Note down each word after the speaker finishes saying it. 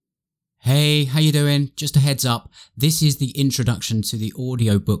Hey, how you doing? Just a heads up, this is the introduction to the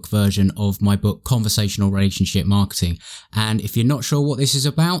audiobook version of my book, Conversational Relationship Marketing. And if you're not sure what this is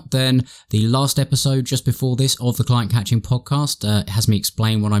about, then the last episode just before this of the Client Catching podcast has me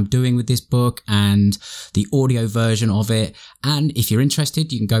explain what I'm doing with this book and the audio version of it. And if you're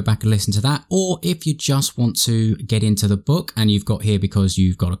interested, you can go back and listen to that. Or if you just want to get into the book and you've got here because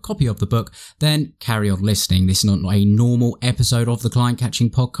you've got a copy of the book, then carry on listening. This is not a normal episode of the Client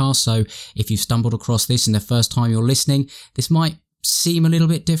Catching podcast, so if you've stumbled across this and the first time you're listening, this might seem a little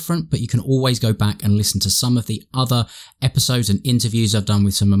bit different, but you can always go back and listen to some of the other episodes and interviews I've done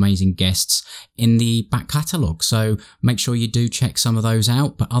with some amazing guests in the back catalogue. So make sure you do check some of those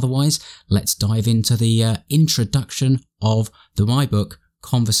out. But otherwise, let's dive into the introduction of my book,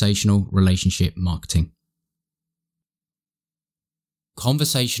 Conversational Relationship Marketing.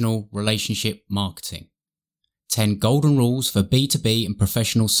 Conversational Relationship Marketing. 10 golden rules for B2B and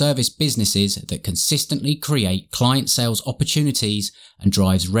professional service businesses that consistently create client sales opportunities and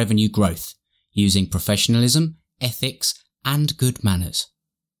drives revenue growth using professionalism, ethics, and good manners.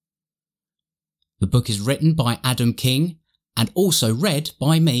 The book is written by Adam King and also read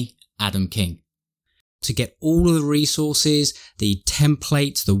by me, Adam King. To get all of the resources, the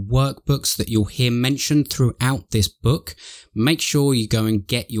templates, the workbooks that you'll hear mentioned throughout this book, make sure you go and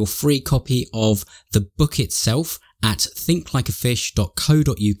get your free copy of the book itself at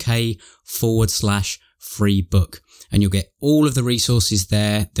thinklikeafish.co.uk/free book. And you'll get all of the resources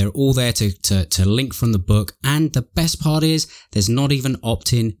there. They're all there to link from the book. And the best part is there's not even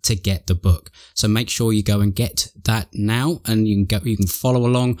opt-in to get the book. So make sure you go and get that now, and you can follow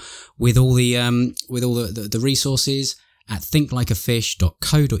along with all the resources at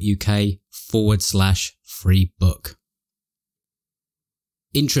thinklikeafish.co.uk/free book.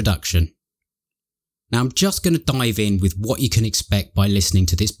 Introduction. Now I'm just going to dive in with what you can expect by listening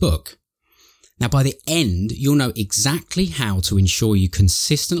to this book. Now, by the end, you'll know exactly how to ensure you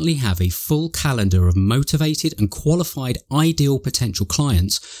consistently have a full calendar of motivated and qualified ideal potential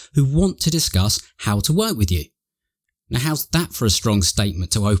clients who want to discuss how to work with you. Now, how's that for a strong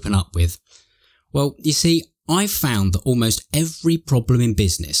statement to open up with? Well, you see, I've found that almost every problem in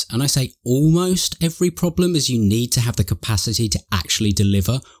business, and I say almost every problem as you need to have the capacity to actually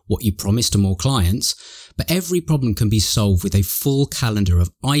deliver what you promise to more clients, but every problem can be solved with a full calendar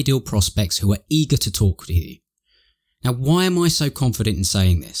of ideal prospects who are eager to talk to you. Now, why am I so confident in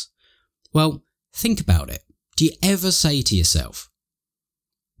saying this? Well, think about it. Do you ever say to yourself,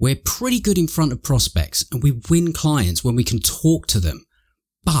 we're pretty good in front of prospects and we win clients when we can talk to them,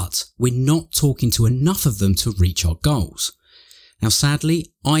 but we're not talking to enough of them to reach our goals? Now,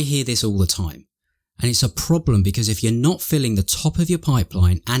 sadly, I hear this all the time. And it's a problem because if you're not filling the top of your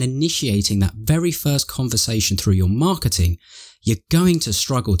pipeline and initiating that very first conversation through your marketing, you're going to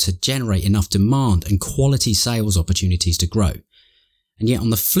struggle to generate enough demand and quality sales opportunities to grow. And yet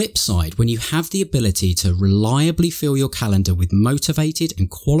on the flip side, when you have the ability to reliably fill your calendar with motivated and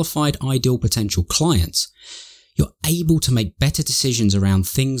qualified ideal potential clients, you're able to make better decisions around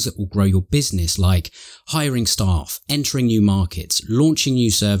things that will grow your business, like hiring staff, entering new markets, launching new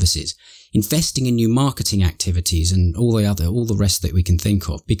services, investing in new marketing activities, and all the rest that we can think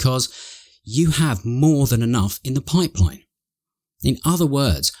of, because you have more than enough in the pipeline. In other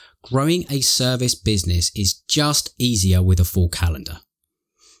words, growing a service business is just easier with a full calendar.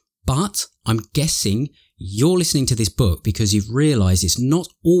 But I'm guessing you're listening to this book because you've realized it's not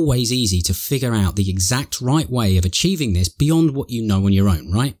always easy to figure out the exact right way of achieving this beyond what you know on your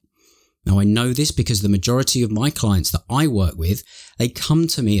own, right? Now, I know this because the majority of my clients that I work with, they come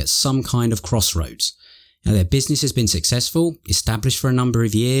to me at some kind of crossroads. Now, their business has been successful, established for a number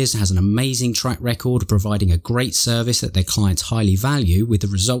of years, has an amazing track record of providing a great service that their clients highly value with the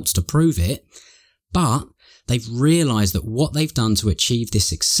results to prove it, but they've realized that what they've done to achieve this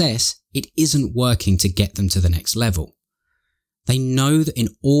success, it isn't working to get them to the next level. They know that in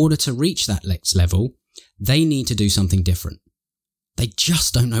order to reach that next level, they need to do something different. They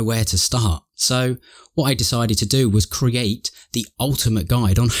just don't know where to start. So what I decided to do was create the ultimate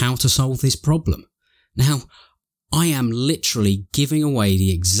guide on how to solve this problem. Now, I am literally giving away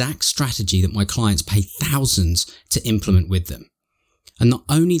the exact strategy that my clients pay thousands to implement with them. And not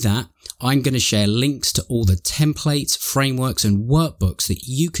only that, I'm going to share links to all the templates, frameworks, and workbooks that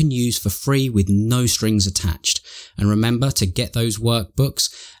you can use for free with no strings attached. And remember, to get those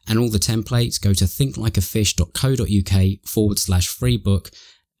workbooks and all the templates, go to thinklikeafish.co.uk/free book,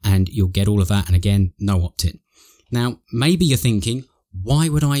 and you'll get all of that. And again, no opt-in. Now, maybe you're thinking, why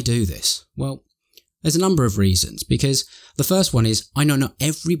would I do this? Well, There's a number of reasons, because the first one is I know not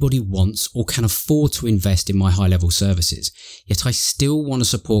everybody wants or can afford to invest in my high-level services, yet I still want to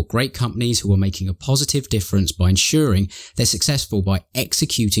support great companies who are making a positive difference by ensuring they're successful by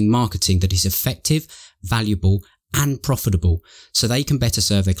executing marketing that is effective, valuable, and profitable, so they can better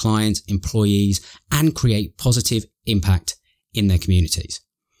serve their clients, employees, and create positive impact in their communities.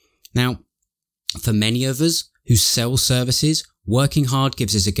 Now, for many of us who sell services, working hard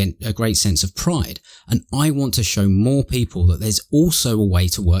gives us a great sense of pride, and I want to show more people that there's also a way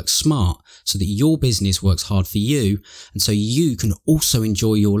to work smart so that your business works hard for you, and so you can also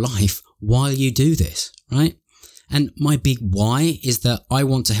enjoy your life while you do this, right? And my big why is that I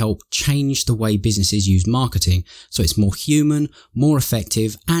want to help change the way businesses use marketing so it's more human, more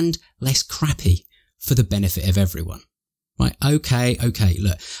effective, and less crappy for the benefit of everyone. Right, okay,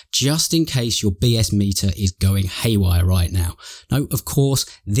 look, just in case your BS meter is going haywire right now. No, of course,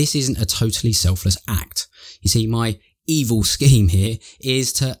 this isn't a totally selfless act. You see, my evil scheme here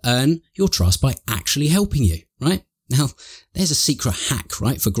is to earn your trust by actually helping you, right? Now, there's a secret hack,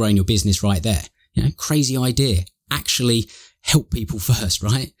 right, for growing your business right there. You know, crazy idea. Actually help people first,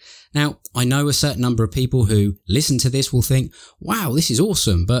 right? Now, I know a certain number of people who listen to this will think, wow, this is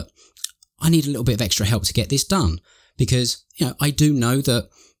awesome, but I need a little bit of extra help to get this done. Because, I do know that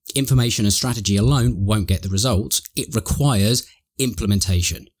information and strategy alone won't get the results. It requires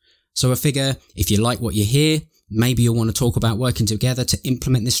implementation. So I figure if you like what you hear, maybe you'll want to talk about working together to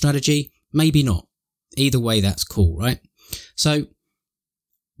implement this strategy. Maybe not. Either way, that's cool, right? So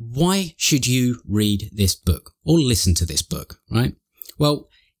why should you read this book or listen to this book, right? Well,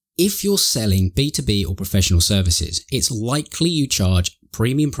 if you're selling B2B or professional services, it's likely you charge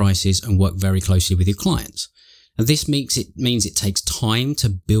premium prices and work very closely with your clients. And this means it takes time to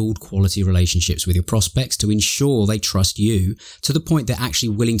build quality relationships with your prospects to ensure they trust you to the point they're actually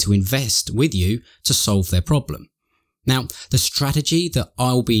willing to invest with you to solve their problem. Now, the strategy that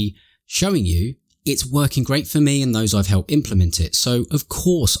I'll be showing you, it's working great for me and those I've helped implement it. So, of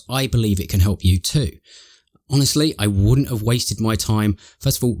course, I believe it can help you too. Honestly, I wouldn't have wasted my time,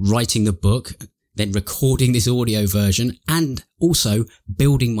 first of all, writing the book, then recording this audio version, and also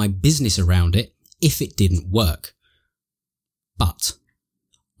building my business around it if it didn't work. But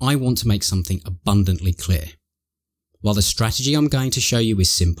I want to make something abundantly clear. While the strategy I'm going to show you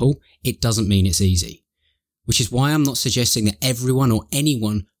is simple, it doesn't mean it's easy. Which is why I'm not suggesting that everyone or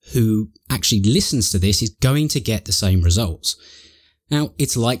anyone who actually listens to this is going to get the same results. Now,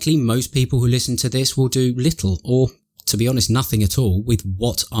 it's likely most people who listen to this will do little or, to be honest, nothing at all with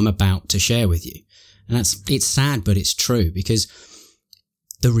what I'm about to share with you. And it's sad, but it's true, because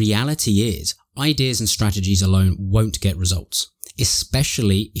the reality is ideas and strategies alone won't get results,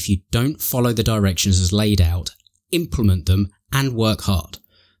 especially if you don't follow the directions as laid out, implement them, and work hard.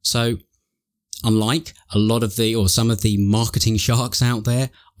 So, unlike some of the marketing sharks out there,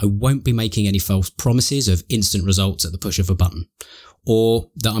 I won't be making any false promises of instant results at the push of a button, or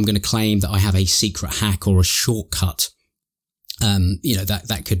that I'm going to claim that I have a secret hack or a shortcut.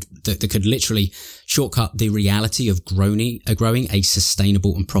 That could literally shortcut the reality of growing a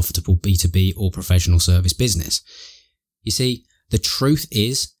sustainable and profitable B2B or professional service business. You see, the truth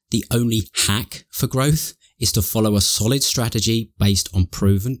is the only hack for growth is to follow a solid strategy based on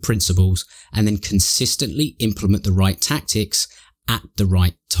proven principles and then consistently implement the right tactics at the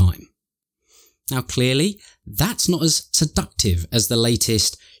right time. Now, clearly, that's not as seductive as the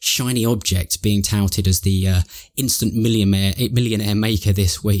latest shiny object being touted as the instant millionaire maker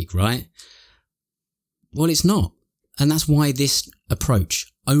this week, right? Well, it's not. And that's why this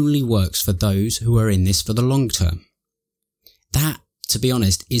approach only works for those who are in this for the long term. That, to be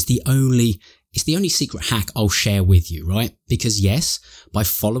honest, is the only secret hack I'll share with you, right? Because yes, by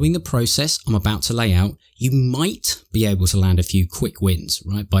following the process I'm about to lay out, you might be able to land a few quick wins,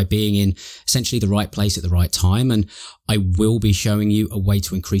 right? By being in essentially the right place at the right time. And I will be showing you a way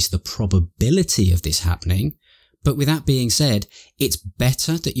to increase the probability of this happening. But with that being said, it's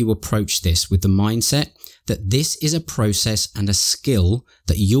better that you approach this with the mindset that this is a process and a skill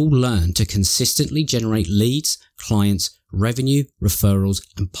that you'll learn to consistently generate leads, clients, revenue, referrals,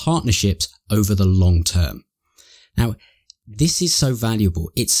 and partnerships over the long term. Now, this is so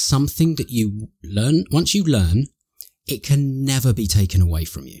valuable. It's something that you learn. Once you learn, it can never be taken away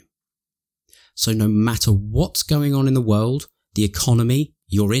from you. So no matter what's going on in the world, the economy,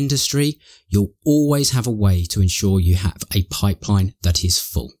 your industry, you'll always have a way to ensure you have a pipeline that is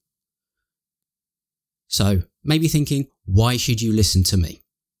full. So maybe thinking, why should you listen to me?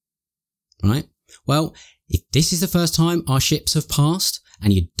 Right? Well, if this is the first time our ships have passed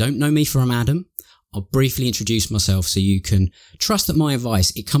and you don't know me from Adam, I'll briefly introduce myself so you can trust that my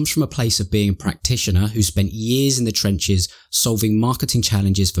advice, it comes from a place of being a practitioner who spent years in the trenches solving marketing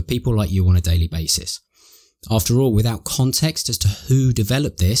challenges for people like you on a daily basis. After all, without context as to who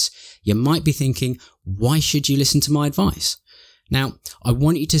developed this, you might be thinking, why should you listen to my advice? Now, I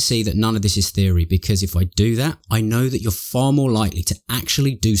want you to see that none of this is theory, because if I do that, I know that you're far more likely to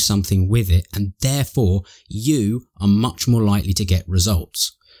actually do something with it, and therefore you are much more likely to get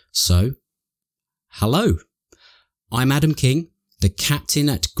results. So, hello, I'm Adam King, the captain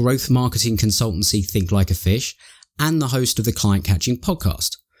at growth marketing consultancy Think Like a Fish, and the host of the Client Catching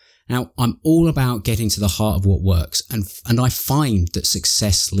podcast. Now, I'm all about getting to the heart of what works, and I find that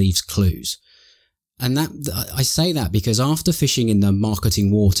success leaves clues. And I say that because after fishing in the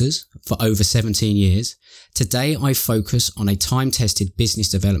marketing waters for over 17 years, today I focus on a time-tested business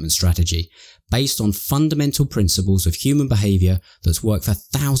development strategy based on fundamental principles of human behavior that's worked for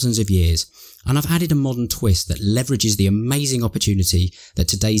thousands of years. And I've added a modern twist that leverages the amazing opportunity that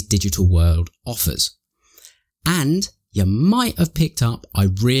today's digital world offers. And you might have picked up, I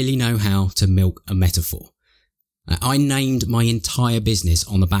really know how to milk a metaphor. I named my entire business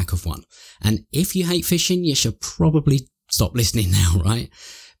on the back of one. And if you hate fishing, you should probably stop listening now, right?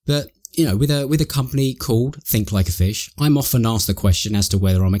 But, with a company called Think Like a Fish, I'm often asked the question as to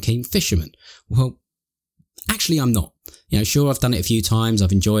whether I'm a keen fisherman. Well, actually I'm not. Sure, I've done it a few times,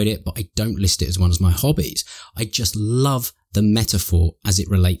 I've enjoyed it, but I don't list it as one of my hobbies. I just love the metaphor as it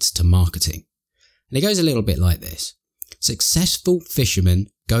relates to marketing. And it goes a little bit like this. Successful fishermen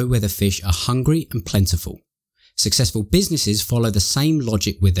go where the fish are hungry and plentiful. Successful businesses follow the same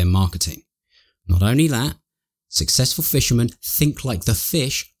logic with their marketing. Not only that, successful fishermen think like the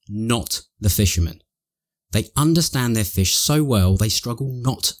fish, not the fisherman. They understand their fish so well they struggle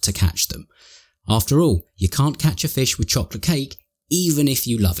not to catch them. After all, you can't catch a fish with chocolate cake even if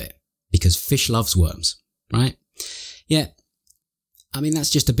you love it, because fish loves worms, right? Yeah. I mean, that's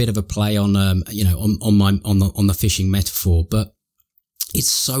just a bit of a play on the fishing metaphor, but it's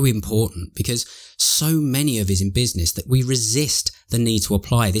so important because so many of us in business that we resist the need to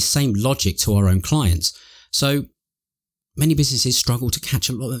apply this same logic to our own clients. So many businesses struggle to catch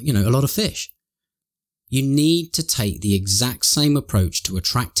a lot of fish. You need to take the exact same approach to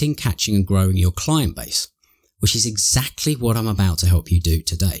attracting, catching and growing your client base, which is exactly what I'm about to help you do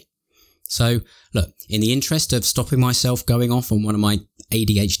today. So look, in the interest of stopping myself going off on one of my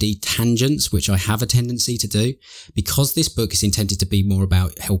ADHD tangents, which I have a tendency to do, because this book is intended to be more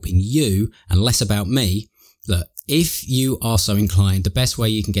about helping you and less about me, look, if you are so inclined, the best way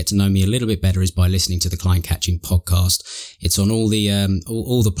you can get to know me a little bit better is by listening to the Client Catching podcast. It's on all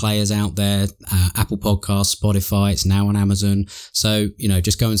the players out there, Apple Podcasts, Spotify, it's now on Amazon. So,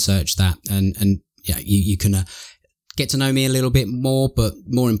 just go and search that and you can get to know me a little bit more, but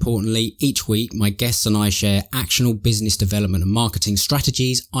more importantly, each week my guests and I share actionable business development and marketing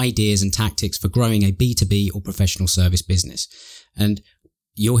strategies, ideas and tactics for growing a B2B or professional service business. And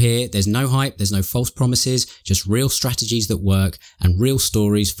you'll hear there's no hype, there's no false promises, just real strategies that work and real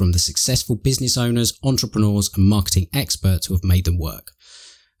stories from the successful business owners, entrepreneurs and marketing experts who have made them work.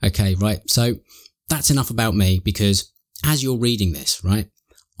 Okay, right. So that's enough about me, because as you're reading this, right,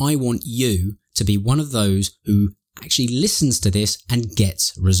 I want you to be one of those who actually listens to this and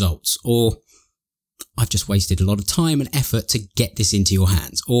gets results, or I've just wasted a lot of time and effort to get this into your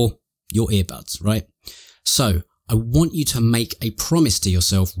hands or your earbuds, right? So I want you to make a promise to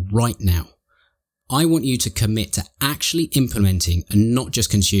yourself right now. I want you to commit to actually implementing and not just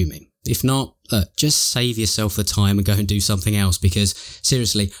consuming. If not, just save yourself the time and go and do something else, because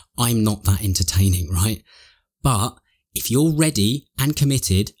seriously, I'm not that entertaining, right? But if you're ready and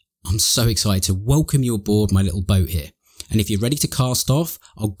committed, I'm so excited to welcome you aboard my little boat here. And if you're ready to cast off,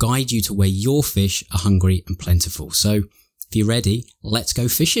 I'll guide you to where your fish are hungry and plentiful. So if you're ready, let's go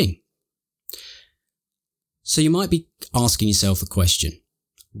fishing. So you might be asking yourself the question,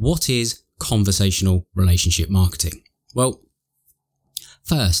 what is conversational relationship marketing? Well,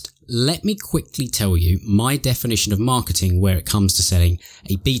 first, let me quickly tell you my definition of marketing where it comes to selling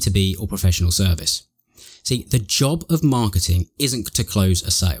a B2B or professional service. See, the job of marketing isn't to close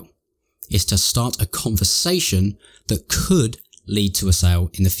a sale. It's to start a conversation that could lead to a sale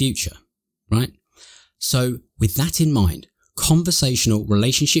in the future, right? So with that in mind, conversational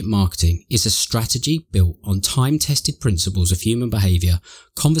relationship marketing is a strategy built on time-tested principles of human behavior,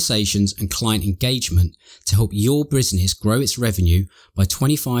 conversations and client engagement to help your business grow its revenue by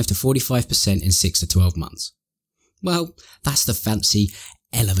 25 to 45% in 6 to 12 months. Well, that's the fancy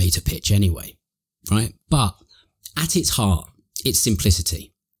elevator pitch anyway, right? But at its heart, it's simplicity.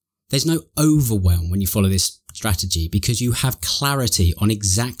 There's no overwhelm when you follow this strategy because you have clarity on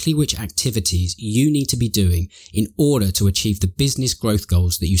exactly which activities you need to be doing in order to achieve the business growth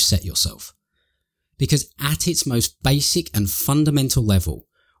goals that you set yourself. Because at its most basic and fundamental level,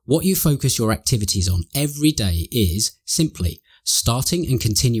 what you focus your activities on every day is simply starting and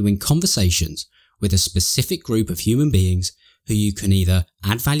continuing conversations with a specific group of human beings who you can either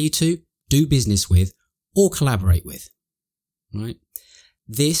add value to, do business with, or collaborate with. Right?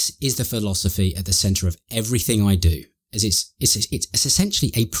 This is the philosophy at the center of everything I do, as it's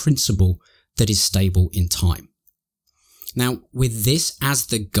essentially a principle that is stable in time. Now, with this as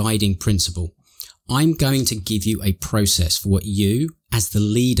the guiding principle, I'm going to give you a process for what you, as the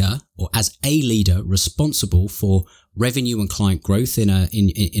leader or as a leader responsible for revenue and client growth in a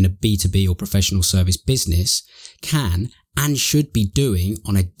B2B or professional service business, can and should be doing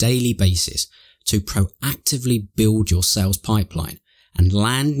on a daily basis to proactively build your sales pipeline and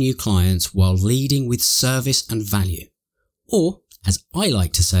land new clients while leading with service and value. Or, as I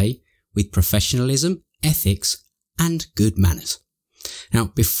like to say, with professionalism, ethics, and good manners. Now,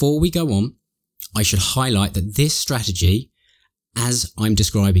 before we go on, I should highlight that this strategy, as I'm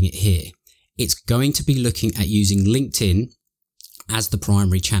describing it here, it's going to be looking at using LinkedIn as the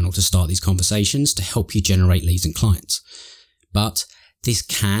primary channel to start these conversations to help you generate leads and clients. But this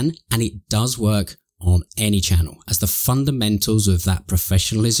can and it does work on any channel, as the fundamentals of that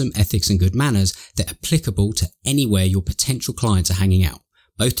professionalism, ethics, and good manners, they're applicable to anywhere your potential clients are hanging out,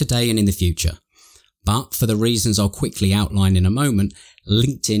 both today and in the future. But for the reasons I'll quickly outline in a moment,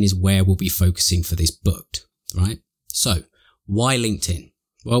 LinkedIn is where we'll be focusing for this book, right? So, why LinkedIn?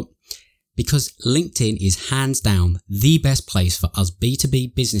 Well, because LinkedIn is hands down the best place for us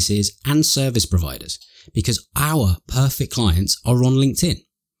B2B businesses and service providers, because our perfect clients are on LinkedIn.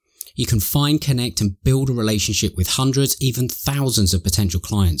 You can find, connect, and build a relationship with hundreds, even thousands of potential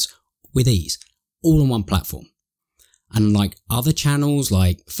clients with ease, all on one platform. And like other channels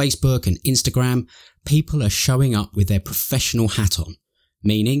like Facebook and Instagram, people are showing up with their professional hat on,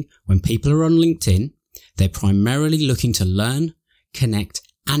 meaning when people are on LinkedIn, they're primarily looking to learn, connect,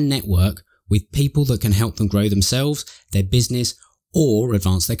 and network with people that can help them grow themselves, their business, or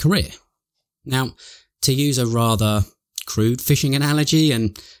advance their career. Now, to use a rather crude fishing analogy,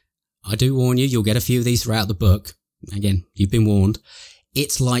 and I do warn you, you'll get a few of these throughout the book. Again, you've been warned.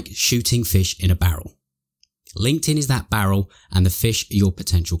 It's like shooting fish in a barrel. LinkedIn is that barrel and the fish are your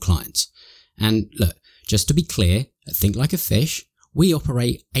potential clients. And look, just to be clear, think like a fish. We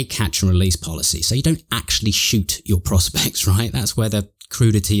operate a catch and release policy. So you don't actually shoot your prospects, right? That's where the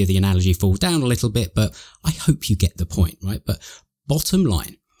crudity of the analogy falls down a little bit, but I hope you get the point, right? But bottom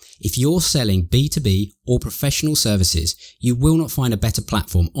line, if you're selling B2B or professional services, you will not find a better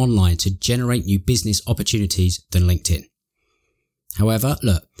platform online to generate new business opportunities than LinkedIn. However,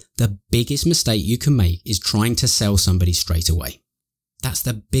 look, the biggest mistake you can make is trying to sell somebody straight away. That's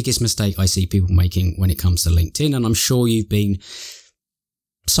the biggest mistake I see people making when it comes to LinkedIn, and I'm sure you've been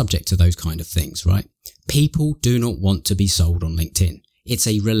subject to those kind of things, right? People do not want to be sold on LinkedIn. It's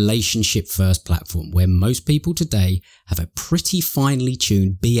a relationship first platform where most people today have a pretty finely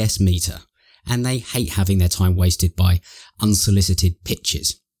tuned BS meter, and they hate having their time wasted by unsolicited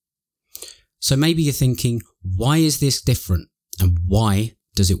pitches. So maybe you're thinking, why is this different and why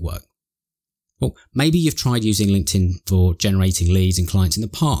does it work? Well, maybe you've tried using LinkedIn for generating leads and clients in the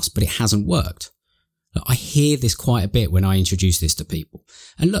past, but it hasn't worked. Look, I hear this quite a bit when I introduce this to people.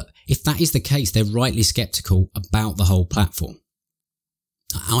 And look, if that is the case, they're rightly skeptical about the whole platform.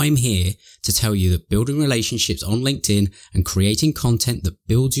 I'm here to tell you that building relationships on LinkedIn and creating content that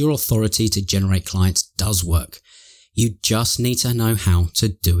builds your authority to generate clients does work. You just need to know how to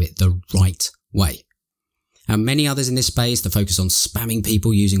do it the right way. And many others in this space that focus on spamming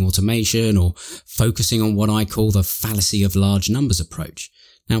people using automation or focusing on what I call the fallacy of large numbers approach.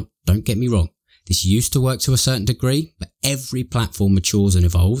 Now, don't get me wrong. This used to work to a certain degree, but every platform matures and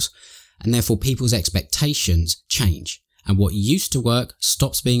evolves, and therefore people's expectations change. And what used to work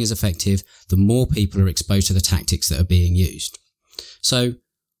stops being as effective the more people are exposed to the tactics that are being used. So,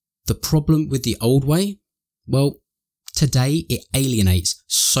 the problem with the old way? Well, today it alienates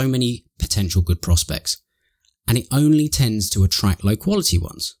so many potential good prospects, and it only tends to attract low quality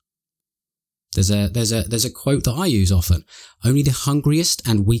ones. There's a quote that I use often. Only the hungriest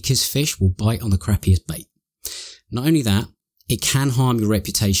and weakest fish will bite on the crappiest bait. Not only that, it can harm your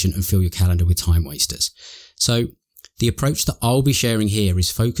reputation and fill your calendar with time wasters. So the approach that I'll be sharing here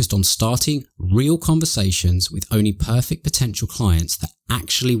is focused on starting real conversations with only perfect potential clients that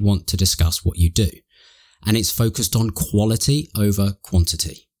actually want to discuss what you do. And it's focused on quality over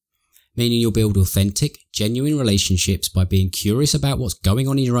quantity. Meaning you'll build authentic, genuine relationships by being curious about what's going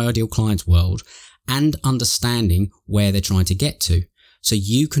on in your ideal client's world and understanding where they're trying to get to, so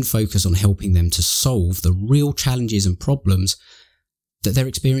you can focus on helping them to solve the real challenges and problems that they're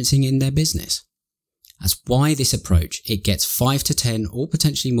experiencing in their business. That's why this approach, it gets 5 to 10 or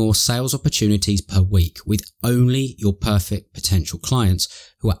potentially more sales opportunities per week with only your perfect potential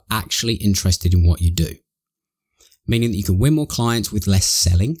clients who are actually interested in what you do. Meaning that you can win more clients with less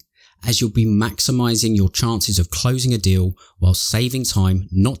selling, as you'll be maximizing your chances of closing a deal while saving time,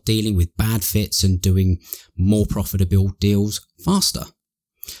 not dealing with bad fits and doing more profitable deals faster.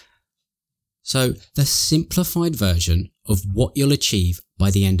 So the simplified version of what you'll achieve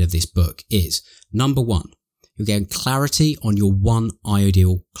by the end of this book is, number 1, you'll gain clarity on your one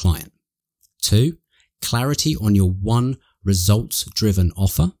ideal client. 2, clarity on your one results-driven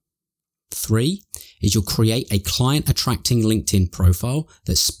offer. 3 is you'll create a client-attracting LinkedIn profile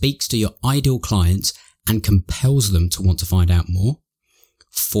that speaks to your ideal clients and compels them to want to find out more.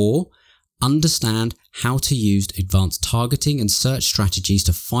 4, understand how to use advanced targeting and search strategies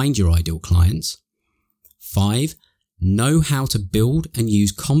to find your ideal clients. 5, know how to build and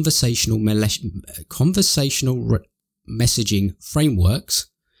use conversational messaging frameworks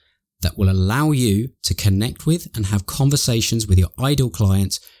that will allow you to connect with and have conversations with your ideal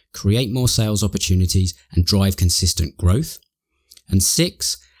clients, create more sales opportunities, and drive consistent growth. And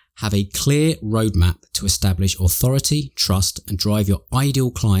 6, have a clear roadmap to establish authority, trust, and drive your ideal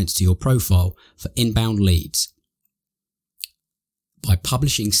clients to your profile for inbound leads by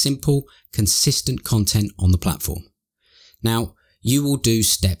publishing simple, consistent content on the platform. Now, you will do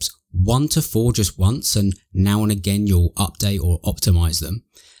steps 1 to 4 just once, and now and again you'll update or optimize them.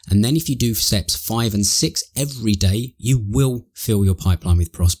 And then if you do steps 5 and 6 every day, you will fill your pipeline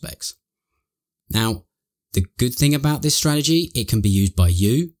with prospects. Now, the good thing about this strategy, it can be used by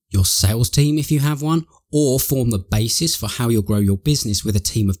you, your sales team if you have one, or form the basis for how you'll grow your business with a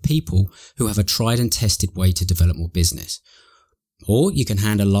team of people who have a tried and tested way to develop more business. Or you can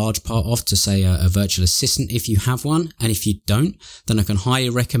hand a large part off to, say, a virtual assistant if you have one. And if you don't, then I can highly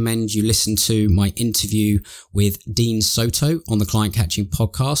recommend you listen to my interview with Dean Soto on the Client Catching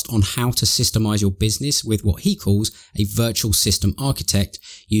podcast on how to systemize your business with what he calls a virtual system architect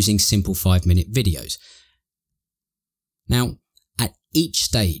using simple 5-minute videos. Now, at each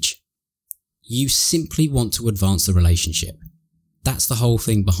stage, you simply want to advance the relationship. That's the whole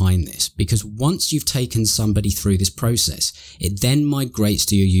thing behind this, because once you've taken somebody through this process, it then migrates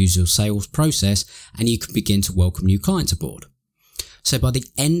to your usual sales process and you can begin to welcome new clients aboard. So by the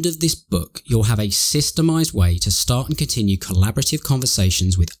end of this book, you'll have a systemized way to start and continue collaborative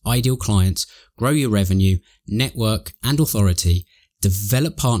conversations with ideal clients, grow your revenue, network and authority,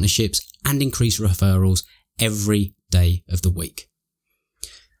 develop partnerships and increase referrals every day of the week.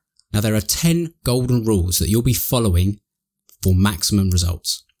 Now there are 10 golden rules that you'll be following for maximum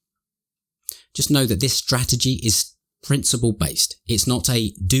results. Just know that this strategy is principle based. It's not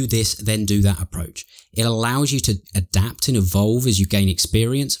a do this, then do that approach. It allows you to adapt and evolve as you gain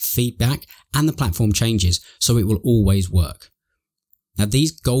experience, feedback, and the platform changes, so it will always work. Now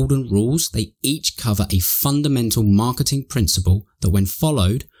these golden rules, they each cover a fundamental marketing principle that when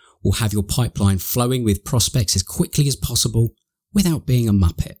followed will have your pipeline flowing with prospects as quickly as possible without being a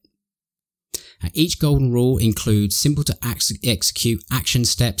muppet. Now, each golden rule includes simple to execute action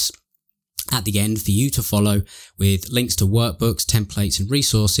steps at the end for you to follow, with links to workbooks, templates and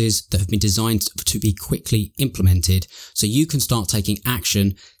resources that have been designed to be quickly implemented so you can start taking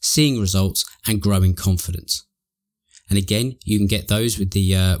action, seeing results and growing confidence. And again, you can get those with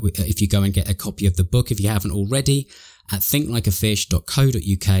if you go and get a copy of the book if you haven't already at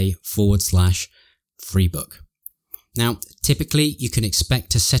thinklikeafish.co.uk/free book. Now, typically you can expect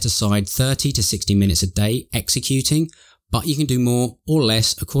to set aside 30 to 60 minutes a day executing, but you can do more or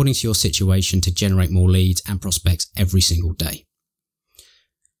less according to your situation to generate more leads and prospects every single day.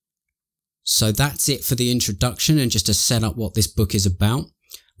 So that's it for the introduction, and just to set up what this book is about,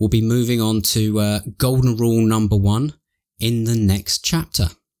 we'll be moving on to golden rule number 1 in the next chapter.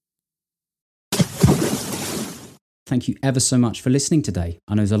 Thank you ever so much for listening today.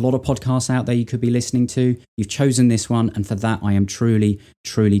 I know there's a lot of podcasts out there you could be listening to. You've chosen this one, and for that I am truly,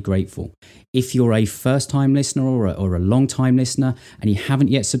 truly grateful. If you're a first-time listener or a long-time listener and you haven't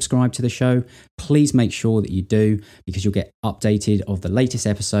yet subscribed to the show, please make sure that you do, because you'll get updated of the latest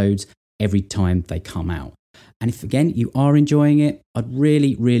episodes every time they come out. And if, again, you are enjoying it, I'd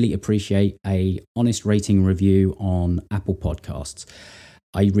really, really appreciate a honest rating and review on Apple Podcasts.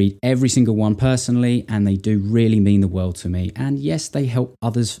 I read every single one personally, and they do really mean the world to me. And yes, they help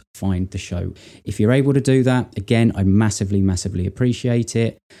others find the show. If you're able to do that, again, I massively, massively appreciate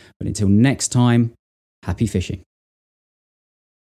it. But until next time, happy fishing.